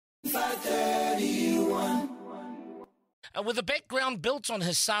With a background built on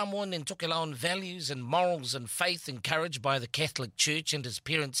his Samoan and Tokelauan values and morals and faith encouraged by the Catholic Church and his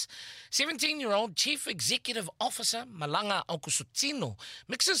parents, 17-year-old Chief Executive Officer Malanga Aukosotino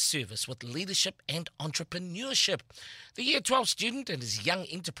mixes service with leadership and entrepreneurship. The Year 12 student and his Young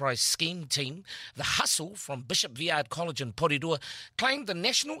Enterprise Scheme team, The Hustle from Bishop Viard College in Porirua, claimed the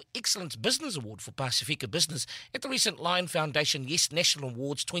National Excellence Business Award for Pacifica Business at the recent Lion Foundation Yes National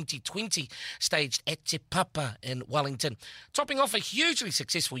Awards 2020, staged at Te Papa in Wellington. Topping off a hugely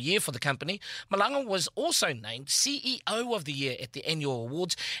successful year for the company, Malanga was also named CEO of the Year at the annual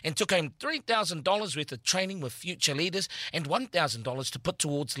awards and took home $3,000 worth of training with future leaders and $1,000 to put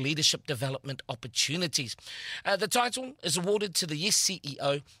towards leadership development opportunities. The title is awarded to the Yes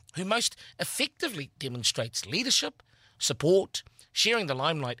CEO who most effectively demonstrates leadership, support, sharing the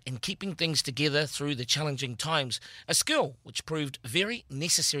limelight and keeping things together through the challenging times, a skill which proved very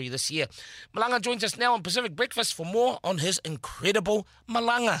necessary this year. Malanga joins us now on Pacific Breakfast for more on his incredible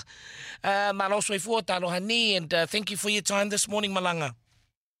Malanga. Maloso e fua, taloha ni, and thank you for your time this morning, Malanga.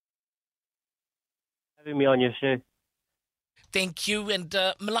 Having me on your show. Thank you. And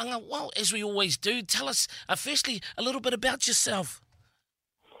Malanga, well, as we always do, tell us firstly a little bit about yourself.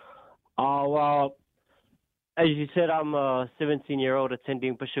 Well, as you said, I'm a 17-year-old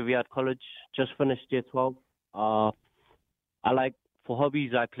attending Bishop Viard College, just finished Year 12. For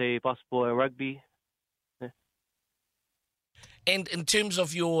hobbies, I play basketball and rugby. Yeah. And in terms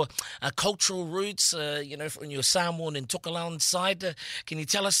of your cultural roots, from your Samoan and Tokelauan side, can you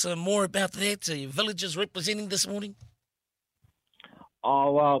tell us more about that, your villages representing this morning?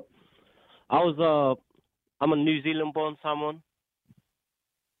 Well, I'm a New Zealand-born Samoan.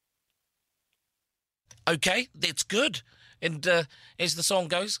 Okay, that's good. And as the song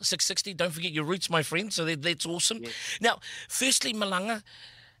goes, 660, don't forget your roots, my friend. So that's awesome. Yes. Now, firstly, Malanga,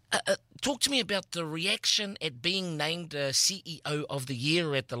 talk to me about the reaction at being named CEO of the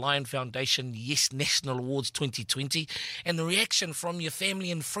Year at the Lion Foundation Yes National Awards 2020 and the reaction from your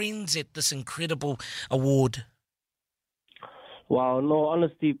family and friends at this incredible award. Well, in all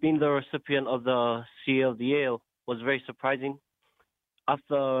honesty, being the recipient of the CEO of the Year was very surprising.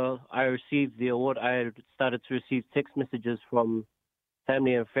 After I received the award, I started to receive text messages from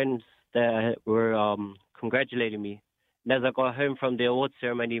family and friends that were congratulating me. And as I got home from the award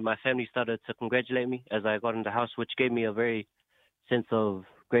ceremony, my family started to congratulate me as I got in the house, which gave me a very sense of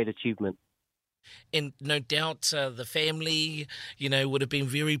great achievement. And no doubt the family, would have been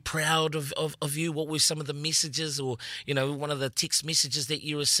very proud of you. What were some of the messages or, one of the text messages that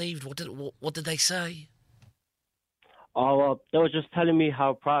you received? What did they say? They were just telling me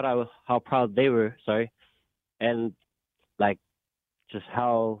how proud they were, and just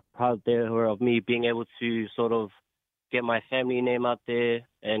how proud they were of me being able to sort of get my family name out there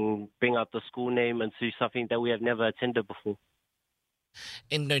and bring out the school name into something that we have never attended before.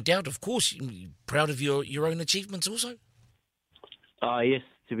 And no doubt, of course, you're proud of your own achievements also? Yes,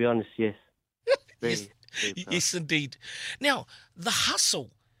 to be honest, yes. Yes, yes, indeed. Now, The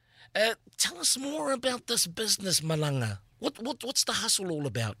Hustle. Tell us more about this business, Malanga. What's The Hustle all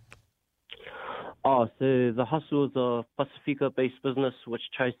about? So The Hustle is a Pacifica-based business which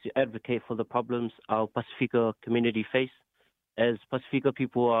tries to advocate for the problems our Pacifica community face, as Pacifica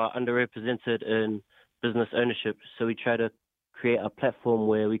people are underrepresented in business ownership. So we try to create a platform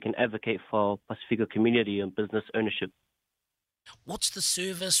where we can advocate for Pacifica community and business ownership. What's the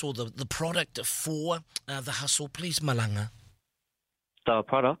service or the product for The Hustle, please, Malanga? The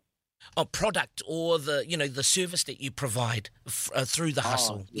product? Product or the service that you provide through The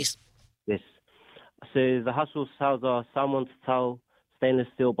Hustle. Yes. Yes. So The Hustle sells a Salmon Tau stainless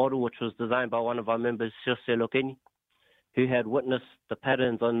steel bottle, which was designed by one of our members, Jose Lokeni, who had witnessed the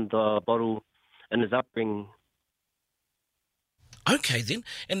patterns on the bottle in his upbringing. Okay, then.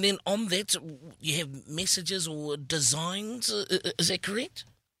 And then on that, you have messages or designs. Is that correct?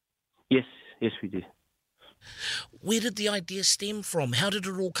 Yes, we do. Where did the idea stem from? How did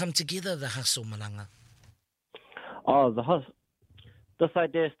it all come together, The Hustle, Malanga? This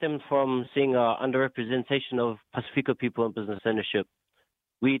idea stems from seeing an underrepresentation of Pacifica people in business ownership.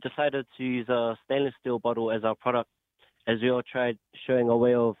 We decided to use a stainless steel bottle as our product, as we all tried showing a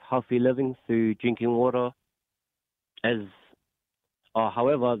way of healthy living through drinking water.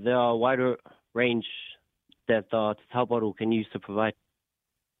 However, there are a wider range that the Tau bottle can use to provide.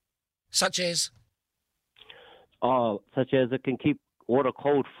 Such as? Such as it can keep water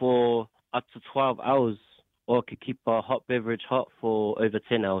cold for up to 12 hours, or it can keep a hot beverage hot for over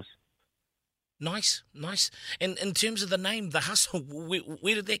 10 hours. Nice. And in terms of the name, The Hustle,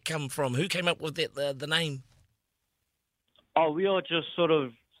 where did that come from? Who came up with that, the name? We all just sort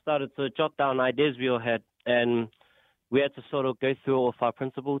of started to jot down ideas we all had, and we had to sort of go through it with our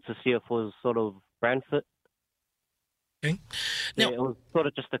principal to see if it was sort of brand fit. Okay. Yeah, Now, it was sort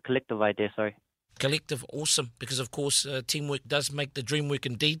of just a collective idea, sorry. collective, awesome, because of course teamwork does make the dream work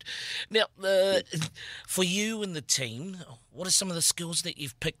indeed. Now, for you and the team, what are some of the skills that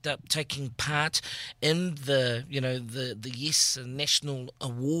you've picked up taking part in the Yes National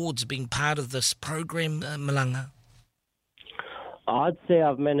Awards, being part of this program, Malanga? I'd say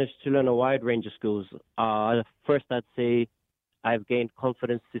I've managed to learn a wide range of skills. First, I'd say I've gained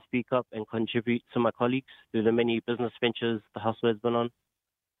confidence to speak up and contribute to my colleagues through the many business ventures the hustle has been on.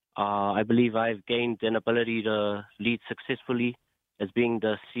 I believe I've gained an ability to lead successfully, as being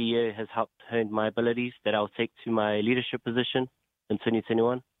the CEO has helped hone my abilities that I'll take to my leadership position in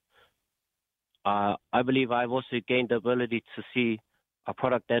 2021. I believe I've also gained the ability to see a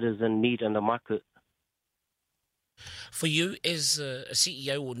product that is in need in the market. For you as a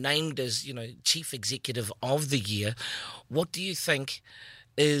CEO, or named as, Chief Executive of the Year, what do you think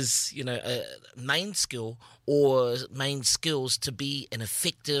is, a main skill or main skills to be an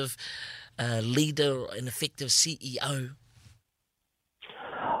effective leader, an effective CEO?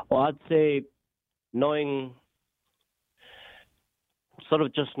 Well, I'd say knowing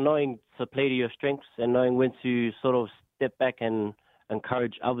to play to your strengths and knowing when to sort of step back and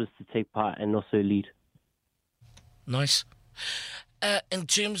encourage others to take part and also lead. Nice. In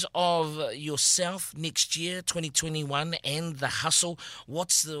terms of yourself next year, 2021, and the hustle,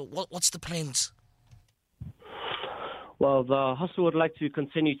 what's the plans? Well, the hustle would like to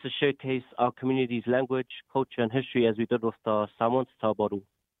continue to showcase our community's language, culture, and history as we did with the Samoan style bottle.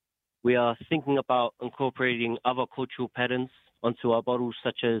 We are thinking about incorporating other cultural patterns onto our bottles,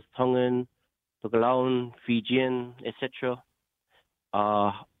 such as Tongan, Tokelauan, Fijian, etc.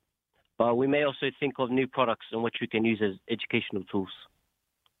 But we may also think of new products in which we can use as educational tools.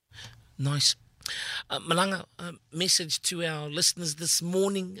 Nice. Malanga, message to our listeners this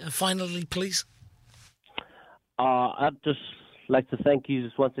morning, finally, please. I'd just like to thank you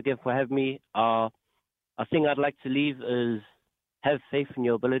once again for having me. A thing I'd like to leave is have faith in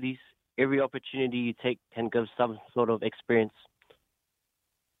your abilities. Every opportunity you take can give some sort of experience.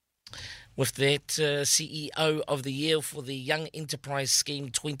 With that, CEO of the Year for the Young Enterprise Scheme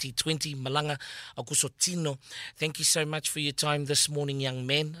 2020, Malanga Akusotino. Thank you so much for your time this morning, young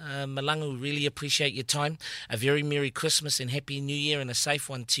man. Malanga, we really appreciate your time. A very Merry Christmas and Happy New Year, and a safe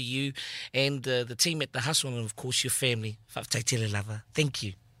one to you and the team at The Hustle, and of course your family. Thank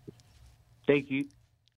you. Thank you.